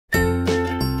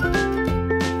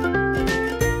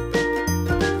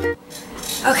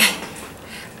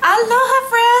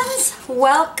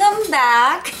welcome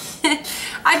back.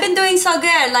 I've been doing so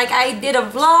good. Like, I did a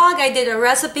vlog, I did a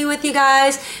recipe with you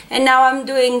guys, and now I'm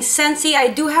doing Scentsy. I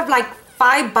do have like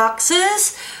 5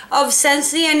 boxes of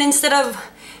Scentsy, and instead of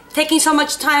taking so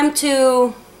much time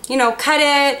to, you know, cut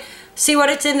it, see what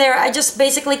it's in there, I just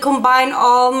basically combine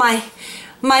all my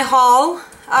haul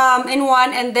in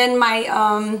one, and then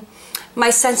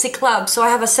my Scentsy club. So I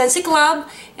have a Scentsy club,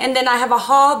 and then I have a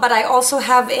haul, but I also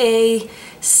have a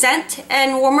scent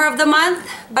and warmer of the month,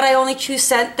 but I only choose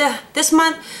scent this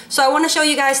month. So I want to show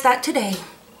you guys that today,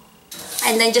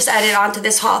 and then just add it on to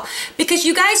this haul, because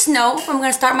you guys know, I'm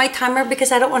going to start my timer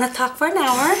because I don't want to talk for an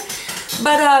hour,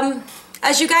 but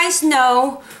as you guys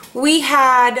know, we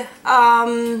had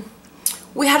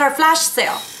our flash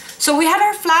sale. So we had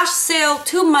our flash sale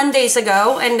 2 Mondays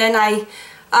ago, and then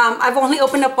I've only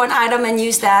opened up 1 item and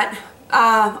used that,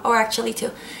 or actually 2.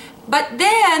 But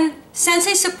then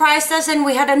Scentsy surprised us, and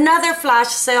we had another flash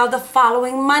sale the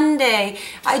following Monday.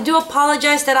 I do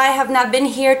apologize that I have not been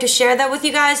here to share that with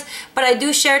you guys, but I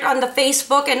do share it on the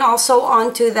Facebook and also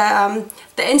onto the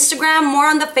Instagram. More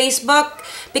on the Facebook,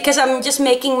 because I'm just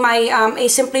making my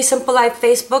Asimplysimplelife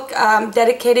Facebook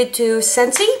dedicated to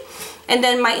Scentsy, and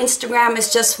then my Instagram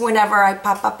is just whenever I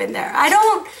pop up in there. I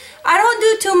don't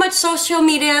do too much social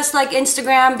medias like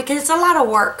Instagram because it's a lot of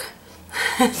work.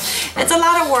 It's a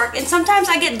lot of work, and sometimes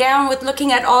I get down with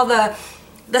looking at all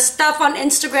the stuff on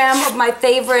Instagram of my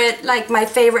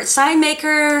favorite sign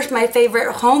makers, my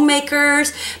favorite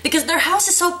homemakers, because their house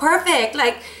is so perfect.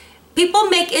 Like, people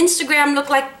make Instagram look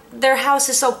like their house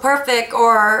is so perfect,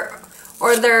 or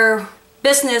their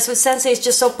business with Scentsy is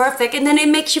just so perfect, and then it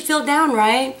makes you feel down,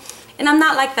 right? And I'm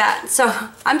not like that, so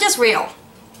I'm just real.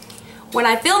 When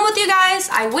I film with you guys,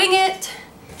 I wing it.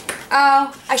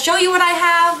 I show you what I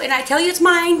have, and I tell you it's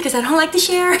mine because I don't like to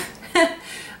share.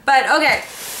 But okay,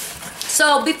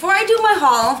 so before I do my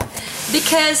haul,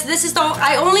 because this is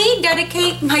I only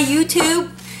dedicate my YouTube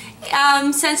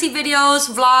Scentsy videos,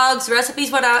 vlogs,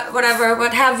 recipes, whatever,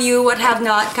 what have you, what have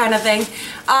not kind of thing,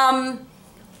 on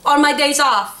my days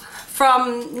off.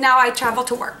 From now I travel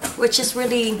to work, which is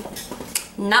really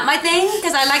not my thing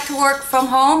because I like to work from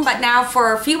home, but now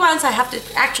for a few months I have to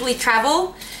actually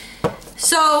travel.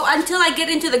 So until I get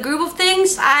into the groove of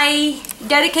things, I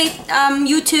dedicate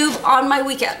YouTube on my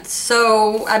weekends.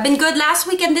 So I've been good last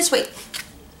week and this week.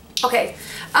 Okay,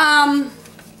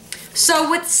 so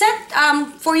with scent,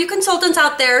 for you consultants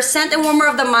out there, scent and warmer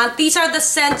of the month, these are the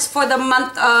scents for the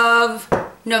month of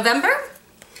November,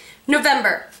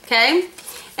 okay?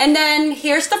 And then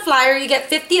here's the flyer. You get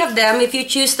 50 of them if you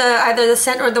choose either the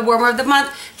scent or the warmer of the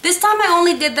month. This time I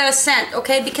only did the scent,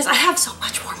 okay, because I have so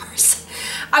much warmers.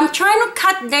 I'm trying to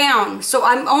cut down, so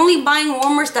I'm only buying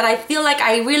warmers that I feel like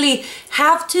I really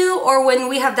have to, or when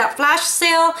we have that flash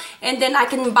sale, and then I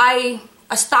can buy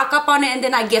a stock up on it and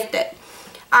then I gift it.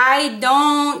 I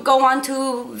don't go on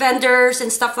to vendors and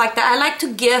stuff like that. I like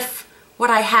to gift what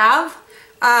I have.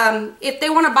 If they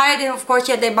want to buy it, then of course,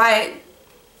 yeah, they buy it.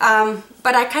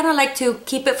 But I kind of like to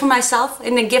keep it for myself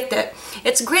and then gift it.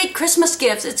 It's great Christmas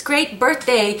gifts. It's great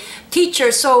birthday,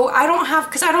 teachers. So I don't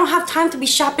have time to be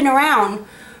shopping around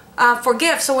for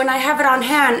gifts. So when I have it on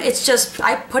hand, it's just,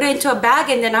 I put it into a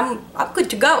bag and then I'm good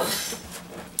to go.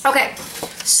 Okay,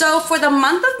 so for the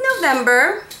month of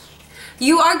November,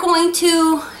 you are going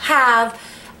to have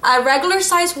a regular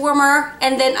size warmer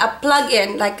and then a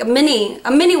plug-in, like a mini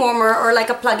warmer, or like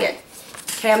a plug-in.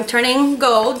 Okay, I'm turning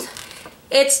gold.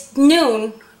 It's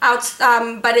noon out,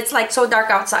 but it's like so dark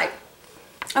outside.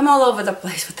 I'm all over the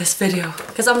place with this video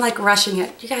because I'm like rushing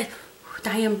it. You guys,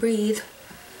 Diane, breathe.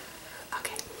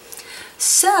 Okay.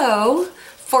 So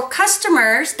for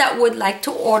customers that would like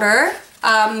to order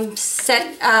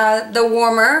the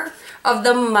warmer of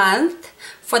the month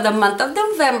for the month of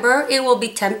November, it will be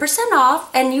 10%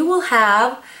 off, and you will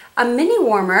have a mini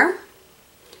warmer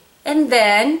and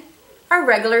then a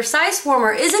regular size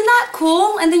warmer. Isn't that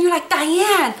cool? And then you're like,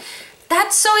 Diane,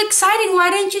 that's so exciting. Why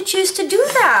didn't you choose to do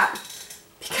that?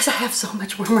 Because I have so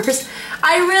much warmers.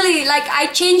 I really, like, I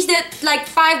changed it like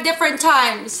 5 different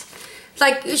times.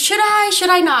 Like, should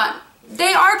I not?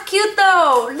 They are cute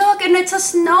though. Look, and it's a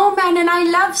snowman, and I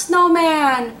love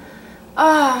snowman.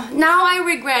 Now I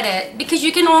regret it because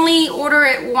you can only order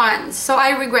it once, so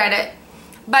I regret it.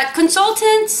 But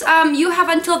consultants, you have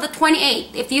until the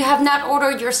 28th. If you have not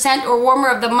ordered your scent or warmer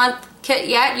of the month kit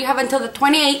yet, you have until the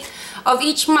 28th of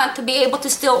each month to be able to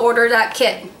still order that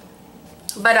kit.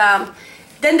 But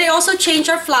then they also changed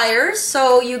our flyers,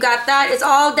 so you got that. It's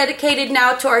all dedicated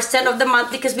now to our scent of the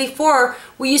month, because before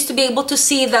we used to be able to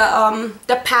see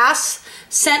the pass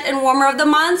scent and warmer of the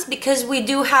month, because we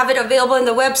do have it available in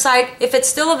the website, if it's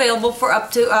still available, for up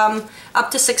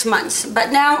to 6 months.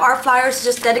 But now our flyer is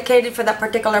just dedicated for that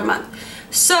particular month.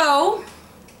 So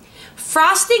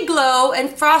Frosty Glow and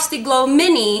Frosty Glow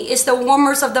Mini is the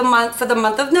warmers of the month for the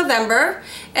month of November,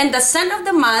 and the scent of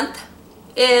the month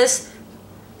is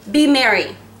Be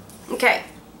Merry. Okay,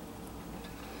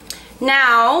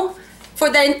 now for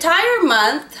the entire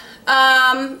month,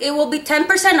 it will be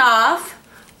 10% off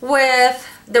with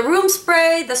the room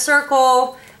spray, the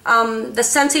circle, the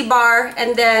Scentsy bar,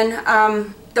 and then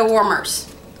the warmers.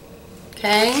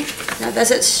 Okay, now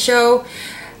does it show?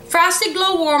 Frosty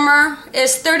Glow Warmer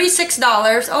is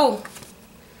 $36. Oh,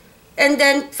 and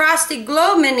then Frosty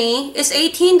Glow Mini is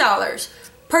 $18.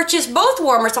 Purchase both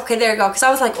warmers. Okay, there you go. Because I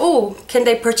was like, oh, can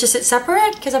they purchase it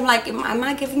separate? Because I'm like, am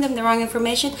I giving them the wrong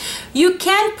information? You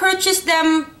can purchase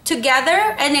them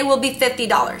together and it will be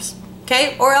 $50.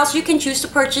 Okay, or else you can choose to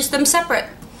purchase them separate.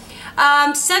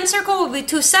 Scent Circle will be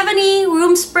 $270.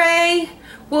 Room Spray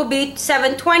will be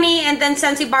 $720, and then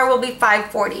Scentsy Bar will be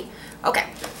 $540. Okay,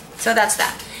 so that's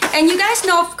that. And you guys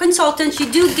know, consultants,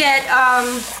 you do get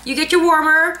your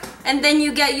warmer, and then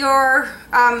you get your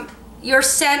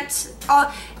scent.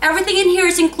 Everything in here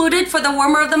is included for the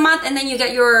warmer of the month, and then you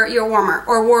get your warmer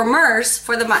or warmers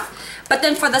for the month. But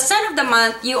then for the scent of the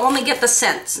month, you only get the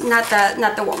scents, not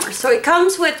the warmer. So it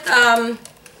comes with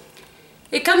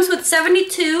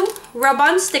 72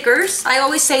 rub-on stickers. I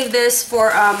always save this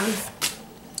for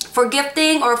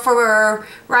gifting or for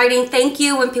writing thank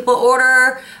you when people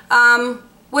order.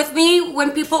 With me,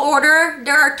 when people order,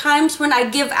 there are times when I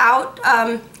give out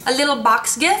a little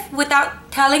box gift without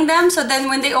telling them, so then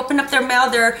when they open up their mail,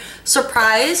 they're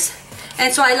surprised.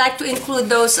 And so I like to include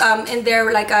those in there,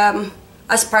 like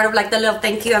as part of like the little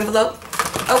thank you envelope.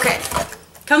 Okay,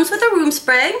 comes with a room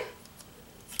spray.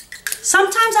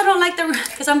 Sometimes I don't like the,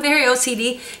 because I'm very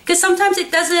OCD, because sometimes it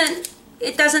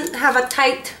doesn't have a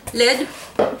tight lid.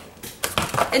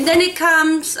 And then it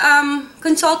comes,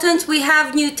 consultants, we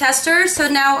have new testers. So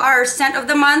now our scent of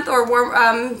the month or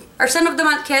our scent of the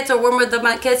month kits or warmer of the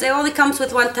month kits, it only comes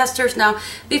with one testers now.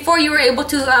 Before you were able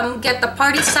to get the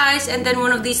party size and then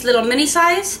one of these little mini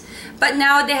size. But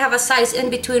now they have a size in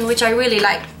between, which I really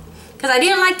like. Because I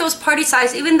didn't like those party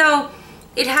size, even though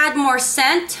it had more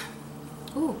scent.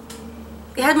 Ooh,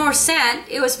 it had more scent,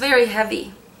 it was very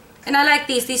heavy. And I like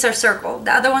these are circle.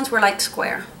 The other ones were like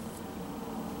square.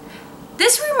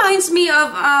 This reminds me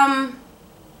of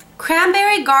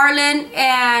cranberry garland,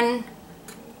 and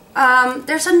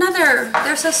there's a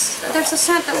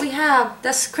scent that we have,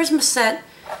 that's Christmas scent,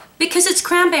 because it's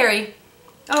cranberry.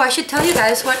 Oh, I should tell you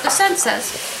guys what the scent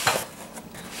says.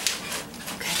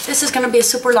 Okay, this is gonna be a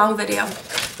super long video,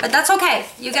 but that's okay.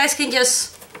 You guys can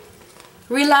just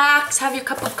relax, have your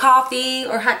cup of coffee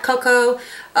or hot cocoa.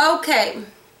 Okay,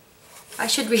 I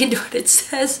should read what it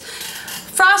says.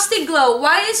 Frosty Glow.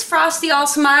 Why is Frosty all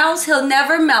smiles? He'll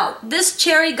never melt. This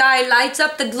cherry guy lights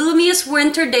up the gloomiest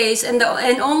winter days and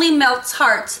only melts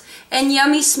hearts and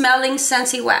yummy smelling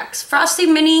Scentsy wax. Frosty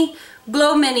Mini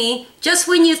Glow Mini. Just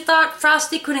when you thought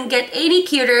Frosty couldn't get any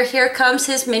cuter, here comes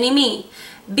his mini me.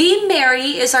 Be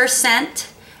Merry is our scent.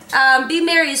 Be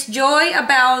Merry is joy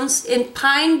abounds in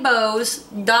pine boughs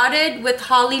dotted with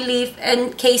holly leaf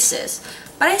and cases.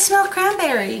 But I smell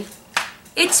cranberry.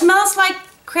 It smells like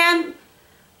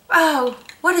oh,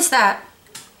 what is that?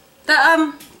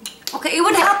 Okay, it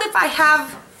would help if I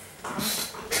have,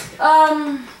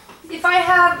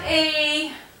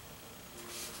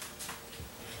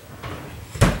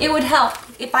 it would help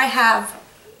if I have,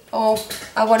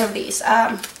 one of these.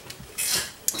 I'm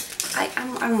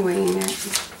winging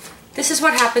it. This is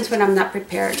what happens when I'm not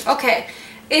prepared. Okay,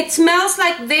 it smells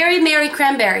like Very Merry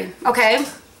Cranberry, okay?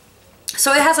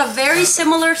 So it has a very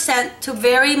similar scent to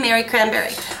Very Merry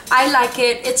Cranberry. I like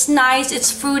it. It's nice.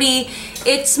 It's fruity.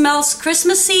 It smells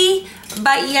Christmassy,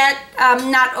 but yet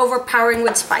not overpowering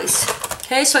with spice.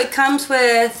 Okay, so it comes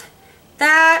with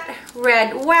that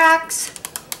red wax.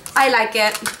 I like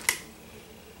it.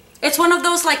 It's one of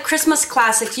those like Christmas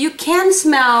classics. You can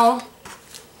smell.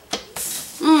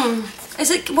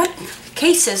 Is it what?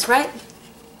 Cases, right?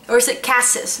 Or is it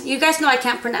cassis? You guys know I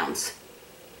can't pronounce.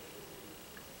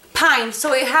 Pine.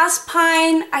 So it has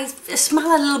pine. I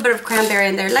smell a little bit of cranberry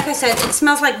in there. Like I said, it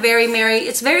smells like Very Merry.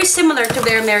 It's very similar to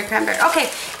Very Merry Cranberry.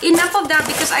 Okay, enough of that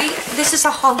because this is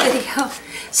a haul video.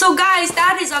 So guys,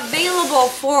 that is available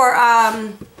for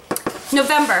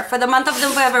November, for the month of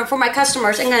November for my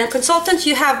customers. And then consultants,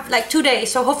 you have like 2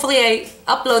 days. So hopefully I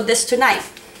upload this tonight.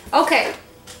 Okay.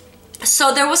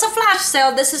 So there was a flash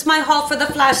sale. This is my haul for the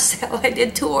flash sale. I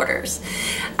did 2 orders.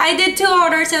 And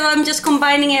I'm just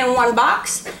combining it in one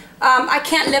box. I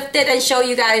can't lift it and show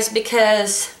you guys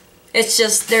because it's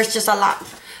just, there's just a lot.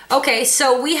 Okay,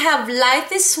 so we have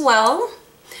Life is Swell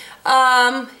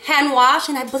hand wash,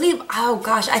 and I believe, oh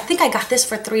gosh, I think I got this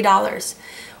for $3,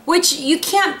 which you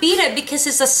can't beat it because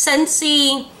it's a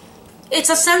Scentsy, it's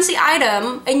a Scentsy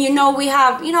item, and you know we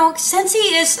have, you know,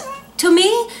 Scentsy is, to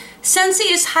me,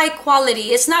 Scentsy is high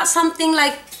quality. It's not something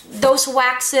like those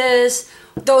waxes,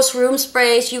 those room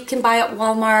sprays you can buy at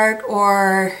Walmart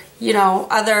or, you know,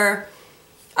 other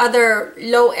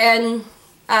low-end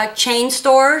chain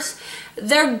stores.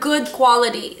 They're good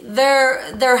quality.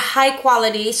 They're high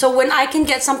quality. So when I can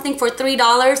get something for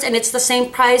 $3 and it's the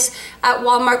same price at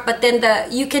Walmart, but then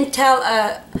you can tell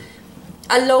a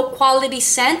low quality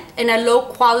scent and a low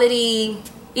quality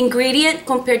ingredient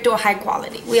compared to a high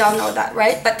quality. We all know that,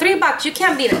 right? But $3, you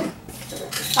can't beat it.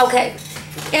 Okay,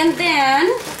 and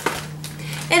then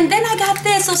I got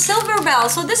this, so Silver Bell.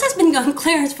 So this has been on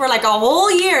clearance for like a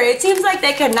whole year. It seems like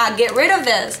they cannot get rid of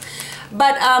this.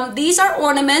 But these are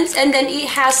ornaments, and then it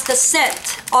has the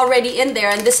scent already in there,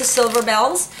 and this is Silver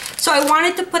Bells. So I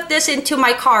wanted to put this into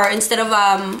my car instead of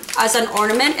as an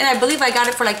ornament, and I believe I got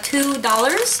it for like $2.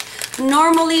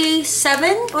 Normally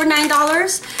 $7 or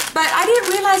 $9, but I didn't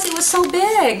realize it was so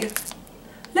big.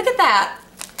 Look at that.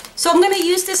 So I'm gonna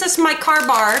use this as my car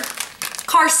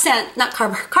scent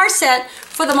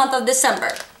for the month of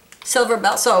December. Silver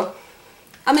Bell. So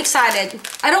I'm excited.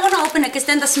 I don't want to open it because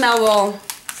then the smell will,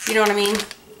 you know what I mean,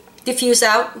 diffuse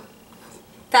out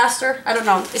faster. I don't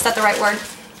know. Is that the right word?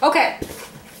 Okay.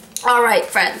 All right,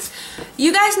 friends.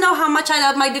 You guys know how much I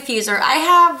love my diffuser. I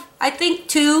have, I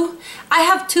think I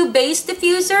have two base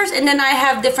diffusers, and then I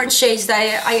have different shades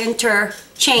that I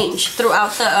interchange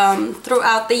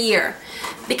throughout the year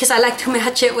because I like to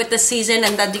match it with the season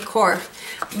and the decor.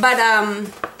 But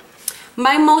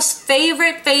my most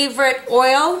favorite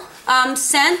oil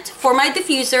scent for my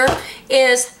diffuser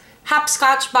is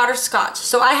Hopscotch Butterscotch.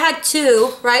 So I had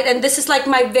two, right? And this is like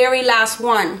my very last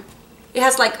one. It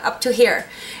has like up to here.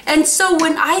 And so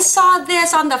when I saw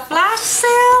this on the flash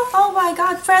sale, oh my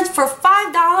God, friends, for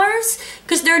 $5,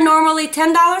 because they're normally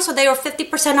 $10, so they were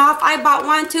 50% off. I bought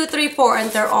 1, 2, 3, 4,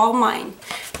 and they're all mine.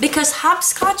 Because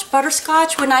Hopscotch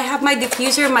Butterscotch, when I have my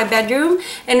diffuser in my bedroom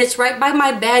and it's right by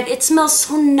my bed, it smells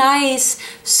so nice,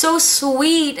 so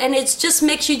sweet, and it just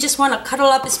makes you just want to cuddle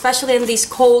up, especially in these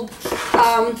cold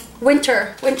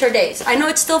winter days. I know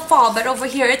it's still fall, but over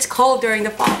here it's cold during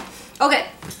the fall. Okay.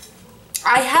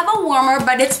 I have a warmer,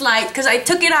 but it's light because I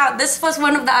took it out. This was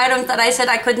one of the items that I said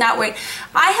I could not wait.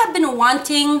 I have been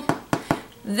wanting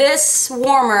this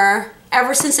warmer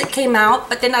ever since it came out,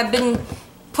 but then I've been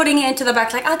putting it into the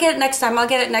back like, I'll get it next time, I'll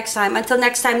get it next time, until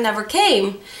next time never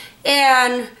came.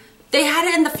 And they had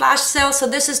it in the flash sale, so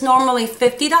this is normally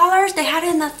 $50. They had it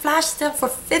in the flash sale for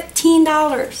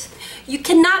 $15. You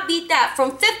cannot beat that,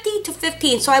 from $50 to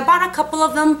 $15. So I bought a couple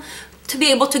of them to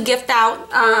be able to gift out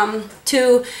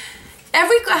to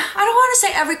every, I don't want to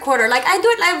say every quarter, like I do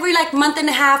it every like month and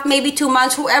a half, maybe 2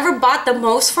 months. Whoever bought the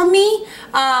most from me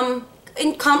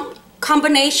in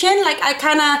combination, like I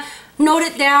kind of note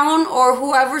it down, or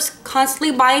whoever's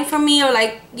constantly buying from me, or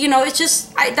like, you know, it's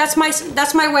just that's my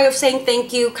way of saying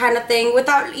thank you kind of thing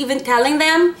without even telling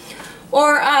them.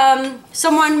 Or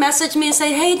someone messaged me and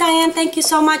said, hey Diane, thank you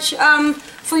so much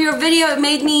for your video. It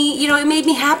made me, you know, it made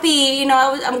me happy. You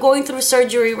know, I'm going through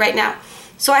surgery right now.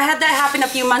 So I had that happen a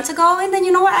few months ago, and then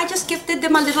you know what? I just gifted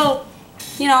them a little,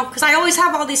 you know, because I always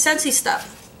have all these Scentsy stuff.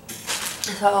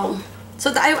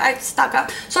 So I stock up.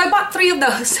 So I bought 3 of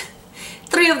those.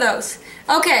 3 of those.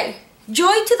 Okay,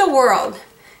 Joy to the World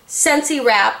Scentsy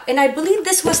wrap, and I believe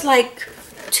this was like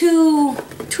 $2.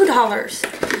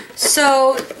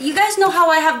 So you guys know how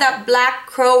I have that Black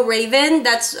Crow Raven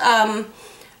that's on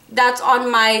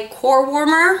my core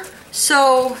warmer.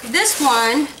 So this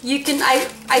one, you can, I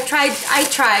tried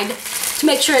to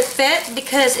make sure it fit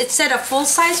because it said a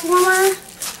full-size warmer.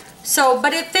 So,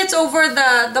 but it fits over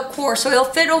the core. So it'll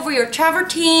fit over your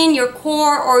travertine, your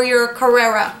core, or your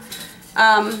Carrera.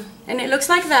 And it looks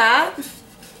like that.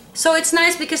 So it's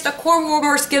nice because the core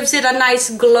warmers gives it a nice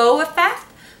glow effect,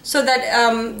 so that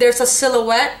there's a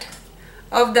silhouette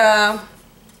of the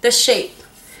shape.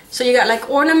 So you got like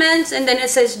ornaments, and then it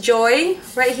says Joy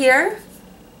right here.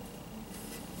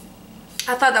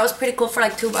 I thought that was pretty cool for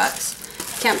like $2.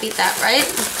 Can't beat that, right?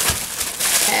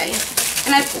 Okay.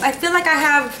 And I feel like I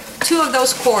have 2 of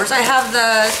those cores. I have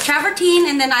the travertine,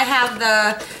 and then I have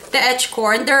the edge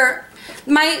core. And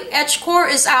my edge core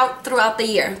is out throughout the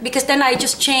year, because then I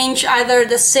just change either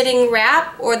the sitting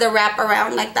wrap or the wrap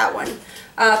around, like that one,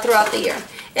 throughout the year.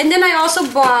 And then I also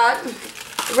bought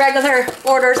regular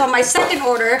orders on my second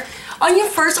order on your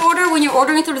first order when you're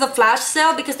ordering through the flash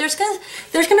sale, because there's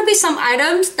gonna be some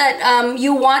items that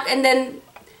you want, and then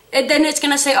it's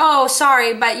gonna say, oh,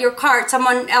 sorry, but your cart,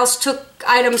 someone else took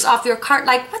items off your cart.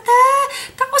 Like, what the?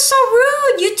 That was so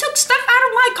rude. You took stuff out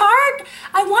of my cart.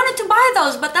 I wanted to buy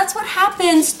those. But that's what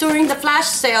happens during the flash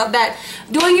sale, that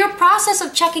during your process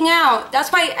of checking out,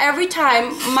 that's why every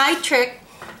time my trick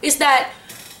is that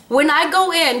when I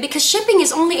go in, because shipping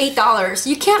is only $8,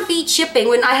 you can't beat shipping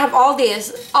when I have all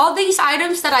these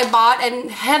items that I bought,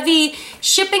 and heavy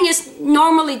shipping is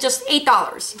normally just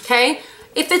 $8, okay?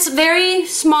 If it's very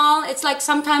small, it's like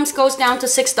sometimes goes down to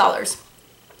 $6.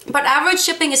 But average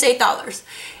shipping is $8.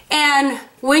 And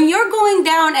when you're going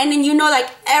down, and then you know, like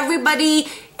everybody,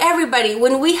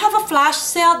 when we have a flash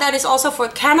sale that is also for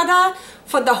Canada,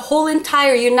 for the whole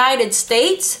entire United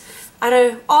States, out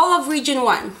of all of Region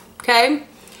 1, okay?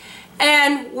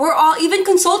 And we're all, even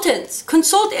consultants,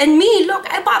 and me, look,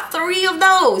 I bought 3 of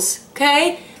those,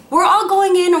 okay? We're all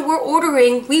going in and we're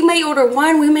ordering. We may order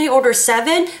 1, we may order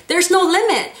 7. There's no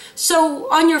limit. So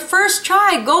on your first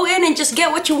try, go in and just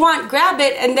get what you want, grab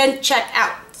it, and then check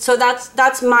out. So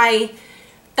that's my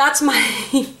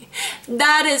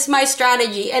that is my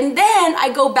strategy. And then I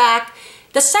go back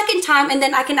the second time, and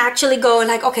then I can actually go and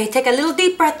like, okay, take a little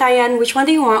deep breath, Diane. Which one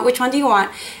do you want? Which one do you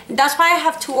want? That's why I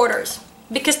have 2 orders,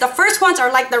 because the first ones are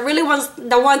like the really ones,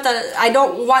 the ones that I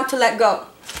don't want to let go.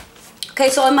 Okay,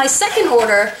 so on my second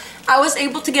order, I was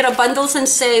able to get a bundles and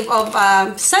save of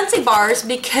Scentsy bars,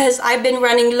 because I've been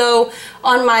running low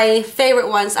on my favorite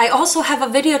ones. I also have a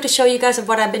video to show you guys of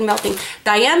what I've been melting.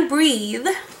 Diane, breathe.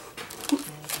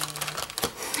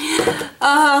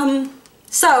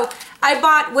 So I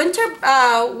bought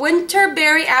winter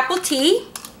berry apple tea.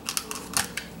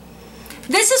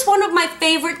 This is one of my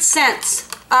favorite scents.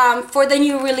 For the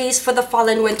new release for the fall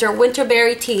and winter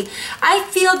berry tea. I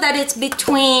feel that it's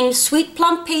between sweet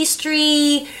plum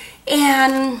pastry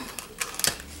and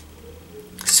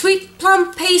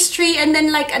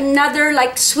then like another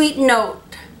like sweet note.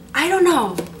 I don't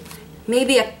know,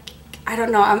 maybe I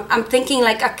don't know, I'm thinking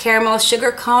like a caramel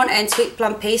sugar cone and sweet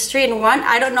plum pastry in one.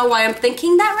 I don't know why I'm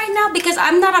thinking that right now, because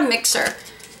I'm not a mixer,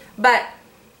 but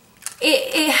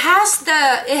it has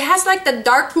like the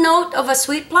dark note of a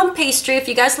sweet plum pastry, if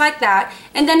you guys like that,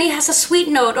 and then it has a sweet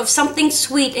note of something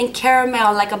sweet and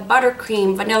caramel, like a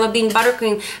buttercream, vanilla bean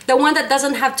buttercream, the one that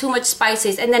doesn't have too much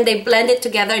spices, and then they blend it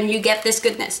together and you get this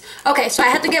goodness. Okay, so I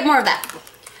had to get more of that.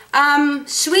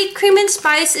 Sweet cream and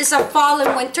spice is a fall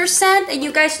and winter scent, and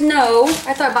you guys know,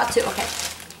 I thought about 2, okay.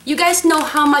 You guys know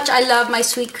how much I love my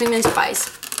sweet cream and spice,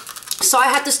 so I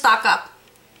had to stock up.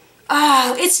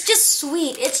 Oh, it's just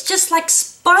sweet. It's just like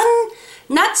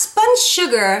not spun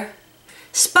sugar,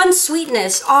 spun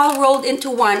sweetness all rolled into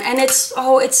one. And it's,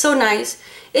 oh, it's so nice.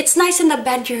 It's nice in the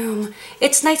bedroom.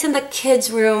 It's nice in the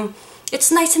kids' room.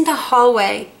 It's nice in the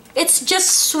hallway. It's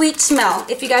just sweet smell.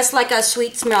 If you guys like a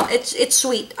sweet smell, it's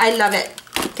sweet. I love it.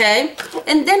 Okay.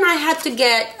 And then I had to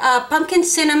get pumpkin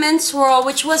cinnamon swirl,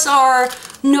 which was our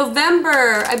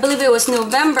November, I believe it was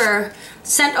November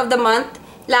scent of the month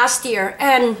last year.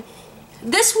 And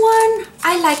this one,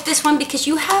 I like this one because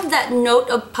you have that note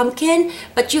of pumpkin,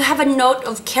 but you have a note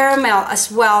of caramel as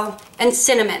well, and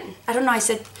cinnamon. I don't know, I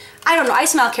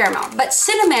smell caramel, but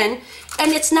cinnamon,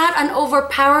 and it's not an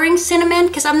overpowering cinnamon,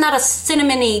 because I'm not a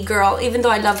cinnamony girl, even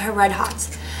though I love her Red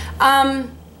Hots.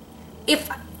 If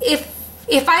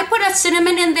I put a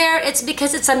cinnamon in there, it's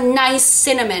because it's a nice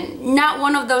cinnamon, not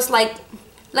one of those like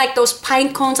those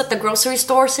pine cones at the grocery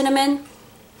store cinnamon.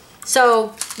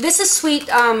 So this is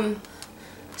sweet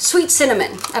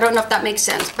cinnamon. I don't know if that makes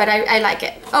sense, but I like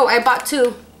it. Oh, I bought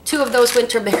two of those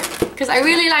winterberry because I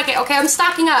really like it. Okay, I'm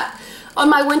stocking up on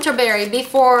my winterberry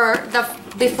before the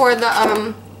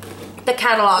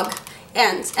catalog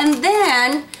ends, and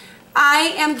then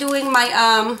I am doing my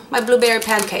my blueberry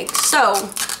pancakes. So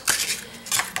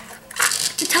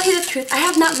to tell you the truth, I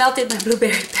have not melted my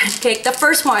blueberry pancake. The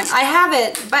first one, I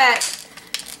haven't, but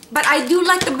I do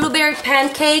like the blueberry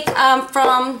pancake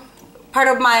from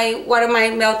what am I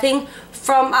melting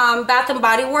from Bath and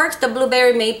Body Works, the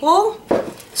blueberry maple.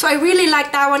 So I really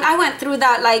like that one. I went through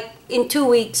that like in 2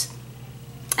 weeks,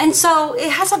 and so it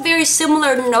has a very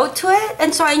similar note to it,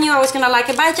 and so I knew I was gonna like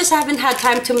it, but I just haven't had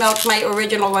time to melt my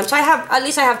original one. So I have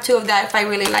 2 of that if I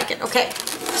really like it. Okay,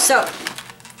 so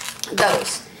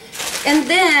those, and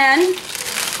then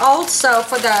also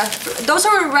for those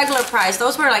are regular price.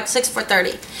 Those were like 6 for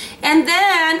 $30. And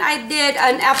then I did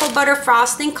an apple butter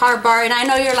frosting car bar, and I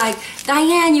know you're like,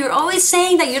 Diane, you're always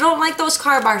saying that you don't like those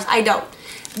car bars. I don't.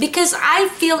 because I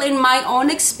feel in my own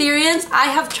experience, I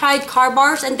have tried car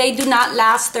bars and they do not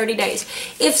last 30 days.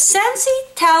 If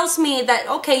Scentsy tells me that,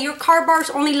 okay, your car bars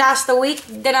only last a week,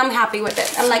 then I'm happy with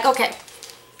it. I'm like, okay,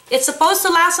 it's supposed to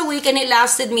last a week and it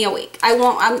lasted me a week.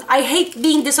 I hate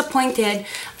being disappointed.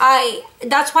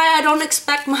 That's why I don't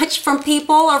expect much from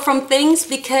people or from things,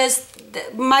 because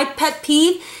my pet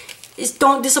peeve is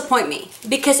don't disappoint me.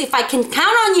 Because if I can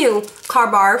count on you, car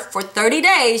bar, for 30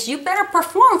 days, you better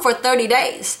perform for 30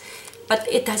 days. But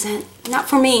it doesn't, not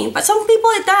for me. But some people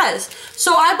it does.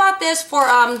 So I bought this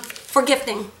for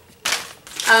gifting.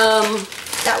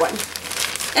 That one.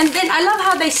 And then I love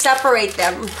how they separate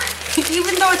them.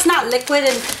 Even though it's not liquid,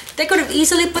 and they could have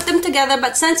easily put them together,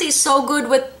 but Scentsy is so good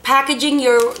with packaging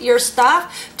your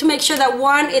stuff to make sure that,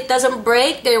 one, it doesn't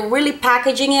break. They're really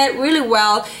packaging it really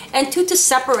well, and two, to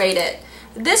separate it.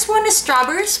 This one is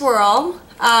Strawberry Swirl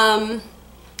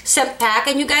scent pack,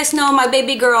 and you guys know my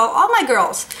baby girl, all my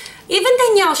girls, even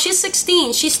Danielle, she's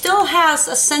 16, she still has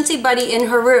a Scentsy buddy in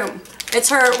her room. It's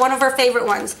one of her favorite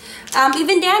ones.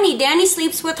 Even Danny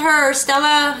sleeps with her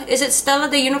Stella. Is it Stella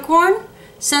the unicorn?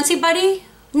 Scentsy buddy?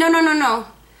 No.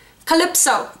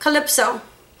 Calypso.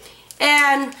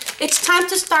 And it's time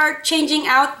to start changing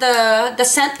out the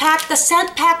scent pack. The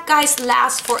scent pack, guys,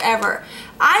 lasts forever.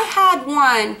 I had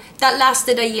one that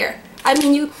lasted a year. I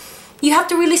mean, you have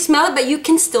to really smell it, but you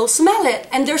can still smell it.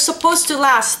 And they're supposed to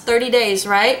last 30 days,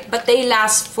 right? But they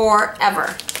last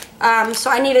forever.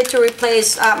 So I needed to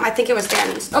replace, I think it was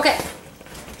Danny's. Okay,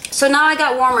 so now I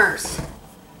got warmers.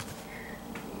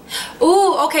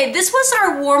 Ooh, okay, this was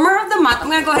our warmer of the month. I'm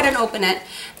gonna go ahead and open it.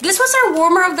 This was our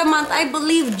warmer of the month, I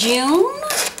believe June.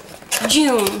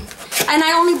 And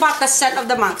I only bought the scent of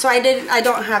the month, so I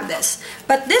don't have this.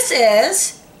 But this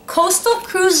is Coastal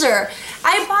Cruiser.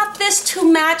 I bought this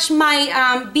to match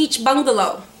my beach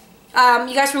bungalow.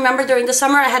 You guys remember during the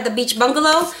summer I had the beach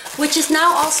bungalow, which is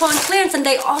now also on clearance, and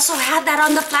they also had that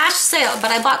on the flash sale,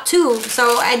 but I bought two,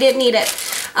 so I didn't need it.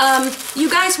 You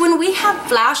guys, when we have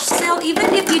flash sale,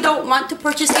 even if you don't want to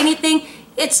purchase anything,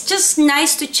 it's just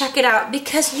nice to check it out,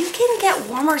 because you can get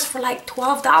warmers for like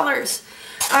 $12.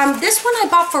 This one I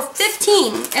bought for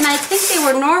 $15, and I think they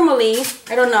were normally,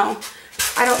 I don't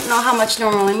know how much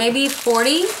normally, maybe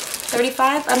 $40,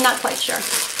 $35, I'm not quite sure.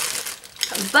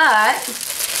 But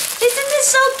isn't this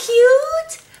so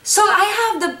cute? So I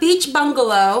have the beach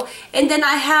bungalow, and then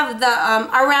I have the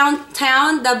around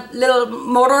town, the little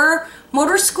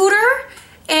motor scooter,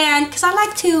 and because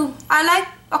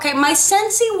okay, my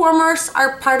Scentsy warmers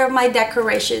are part of my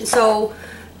decoration. So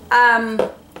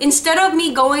instead of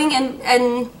me going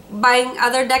and buying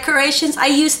other decorations, I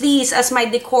use these as my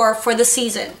decor for the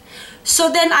season.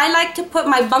 So then I like to put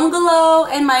my bungalow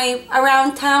and my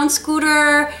around town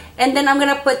scooter, and then I'm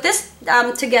gonna put this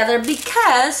together,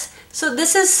 because so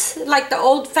this is like the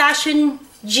old-fashioned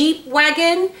Jeep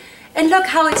wagon, and look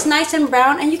how it's nice and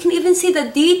brown, and you can even see the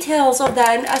details of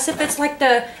that, as if it's like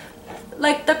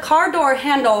the car door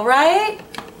handle, right?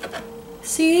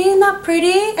 See, isn't that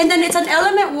pretty? And then it's an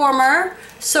element warmer,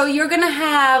 so you're gonna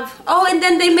have, oh, and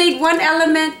then they made one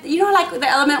element, you know, like the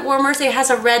element warmers, it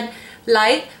has a red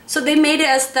light, so they made it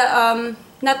as the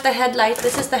not the headlight,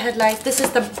 this is the headlight, this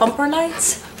is the bumper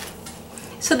lights,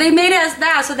 so they made it as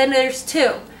that. So then there's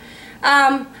two,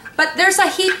 but there's a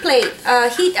heat plate,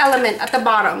 heat element at the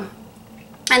bottom,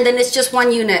 and then it's just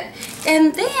one unit.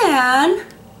 And then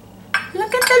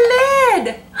look at the lid.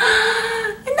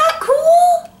 Isn't that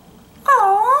cool?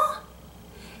 Aww,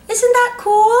 isn't that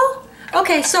cool?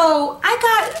 Okay, so I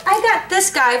got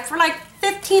this guy for like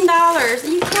 $15,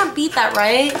 and you can't beat that,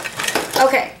 right?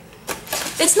 Okay,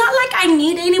 it's not like I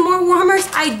need any more warmers,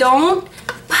 I don't,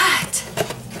 but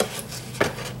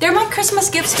they're my Christmas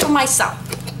gifts for myself.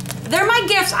 They're my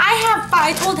gifts.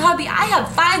 I told hubby I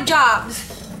have 5 jobs,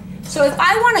 so if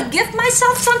I want to gift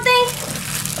myself something,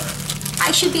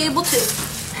 I should be able to.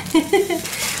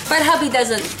 But hubby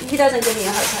doesn't give me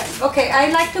a hard time. Okay,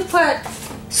 I like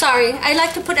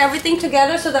to put everything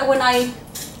together so that when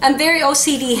I'm very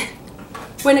OCD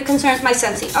when it concerns my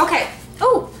Scentsy. Okay.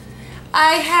 Oh,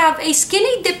 I have a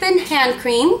Skinny Dippin' hand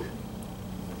cream,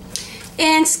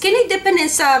 and Skinny Dippin'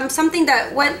 is something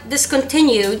that went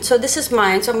discontinued. So this is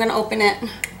mine. So I'm gonna open it,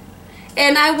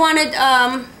 and I wanted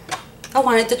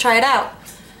to try it out,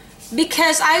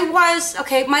 because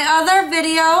my other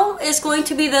video is going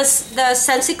to be the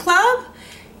Scentsy Club,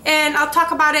 and I'll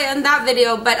talk about it in that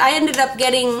video. But I ended up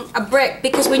getting a brick,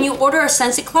 because when you order a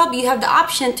Scentsy Club, you have the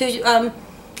option to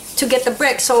get the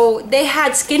brick. So they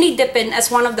had Skinny Dippin' as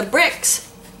one of the bricks,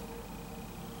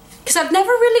 because I've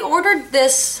never really ordered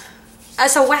this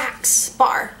as a wax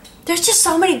bar. There's just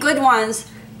so many good ones.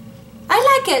 I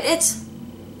like it.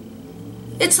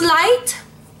 It's light.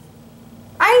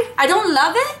 I don't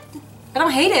love it. I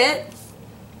don't hate it.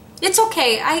 It's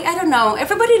okay. I don't know.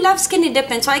 Everybody loves skinny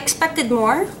dipping, so I expected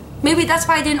more. Maybe that's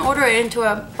why I didn't order it into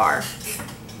a bar.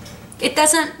 It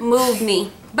doesn't move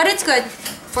me, but it's good.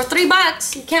 For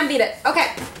 $3, you can't beat it.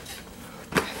 Okay.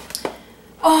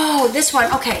 Oh, this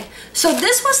one. Okay. So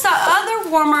this was the other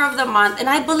warmer of the month, and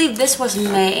I believe this was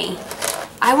May.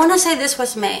 I want to say this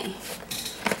was May.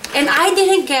 And I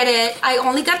didn't get it. I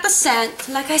only got the scent.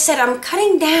 Like I said, I'm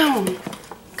cutting down.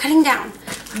 Cutting down.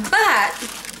 But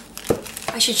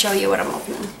I should show you what I'm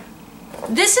opening.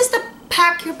 This is the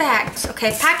pack your bags.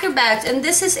 Okay, pack your bags. And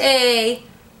this is a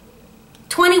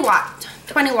 20 watt.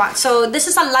 20 watt. So this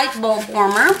is a light bulb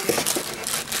warmer.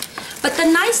 But the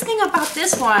nice thing about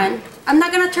this one, I'm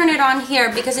not going to turn it on here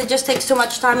because it just takes too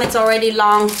much time. It's already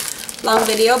long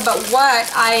video. But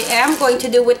what I am going to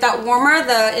do with that warmer,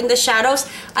 in the shadows,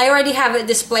 I already have it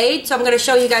displayed. So I'm going to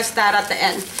show you guys that at the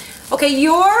end. Okay,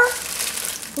 your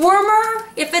warmer,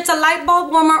 if it's a light bulb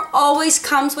warmer, always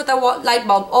comes with a light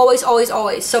bulb. Always, always,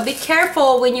 always. So be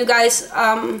careful when you guys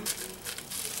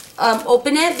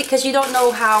open it because you don't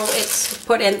know how it's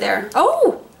put in there.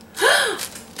 Oh!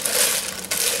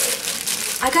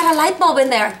 I got a light bulb in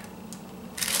there.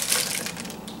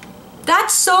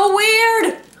 That's so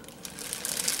weird.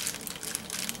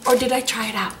 Or did I try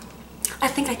it out? I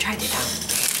think I tried it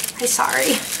out. I'm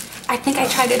sorry. I think I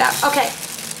tried it out. Okay.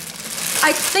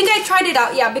 I think I tried it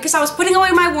out, yeah, because I was putting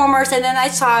away my warmers and then I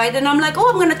saw it and I'm like, oh,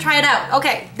 I'm gonna try it out.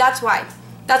 Okay, that's why.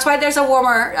 That's why there's a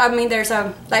warmer, there's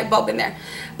a light bulb in there.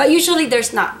 But usually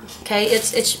there's not, okay?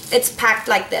 It's packed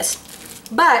like this.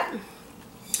 But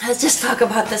let's just talk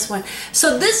about this one.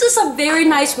 So this is a very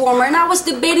nice warmer, and I was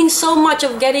debating so much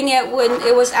of getting it when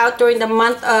it was out during the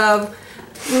month of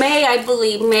May, I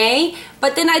believe, May.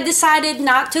 But then I decided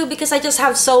not to because I just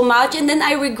have so much, and then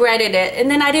I regretted it.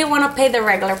 And then I didn't want to pay the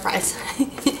regular price.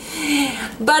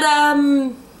 But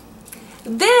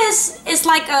this is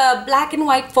like a black and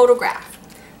white photograph.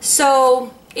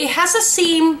 So it has a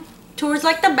seam towards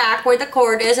like the back where the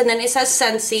cord is, and then it says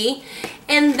Scentsy.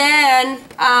 And then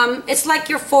it's like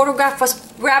your photograph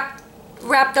was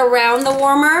wrapped around the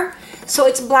warmer. So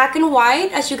it's black and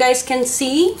white, as you guys can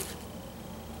see.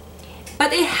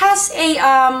 But it has a,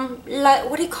 like,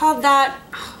 what do you call that?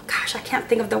 Oh, gosh, I can't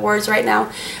think of the words right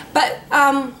now. But,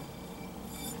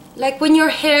 like when your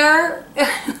hair,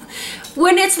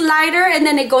 when it's lighter and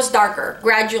then it goes darker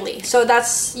gradually. So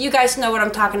that's, you guys know what I'm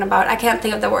talking about. I can't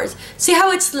think of the words. See how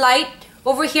it's light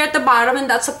over here at the bottom, and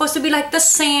that's supposed to be like the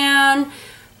sand.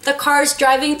 The car's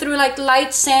driving through like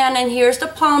light sand, and here's the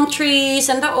palm trees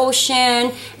and the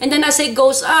ocean. And then as it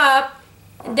goes up,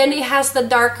 then it has the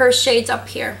darker shades up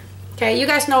here. Okay, you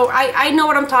guys know, I know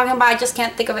what I'm talking about, I just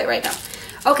can't think of it right now.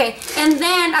 Okay, and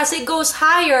then as it goes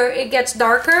higher, it gets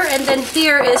darker, and then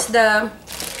here is the...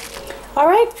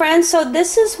 Alright friends, so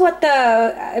this is what the,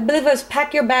 I believe it was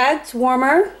Pack Your Bags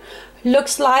warmer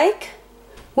looks like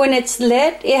when it's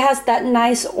lit. It has that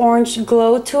nice orange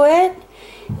glow to it.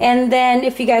 And then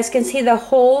if you guys can see the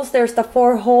holes, there's the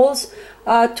 4 holes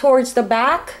towards the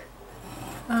back.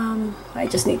 I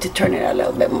just need to turn it a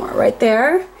little bit more right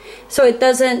there, so it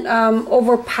doesn't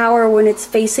overpower when it's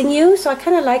facing you. So I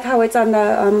kind of like how it's on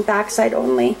the back side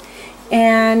only.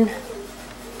 And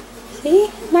see,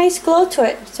 nice glow to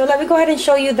it. So let me go ahead and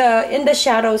show you the in the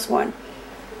shadows one.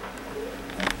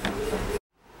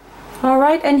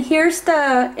 Alright, and here's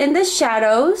the in the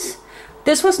shadows.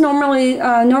 This was normally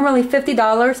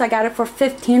 $50. I got it for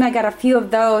 $15. I got a few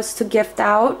of those to gift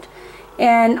out,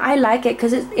 and I like it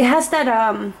because it has that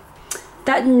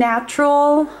that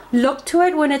natural look to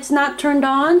it when it's not turned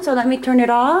on. So let me turn it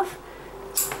off.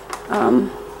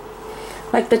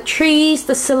 Like the trees,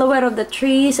 the silhouette of the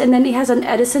trees, and then it has an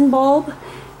Edison bulb.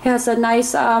 It has a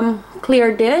nice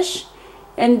clear dish,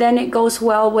 and then it goes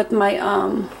well with my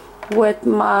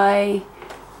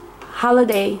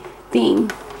holiday theme.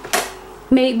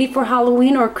 Maybe for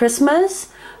Halloween or Christmas.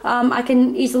 I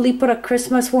can easily put a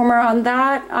Christmas warmer on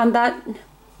that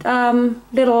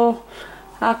little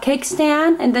cake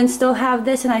stand, and then still have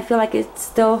this, and I feel like it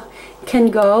still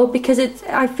can go because it's,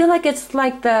 I feel like it's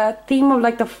like the theme of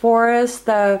like the forest,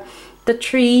 the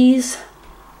trees.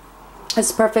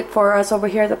 It's perfect for us over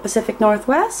here in the Pacific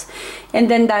Northwest.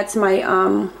 And then that's my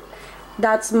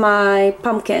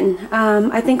pumpkin,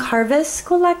 I think Harvest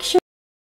collection.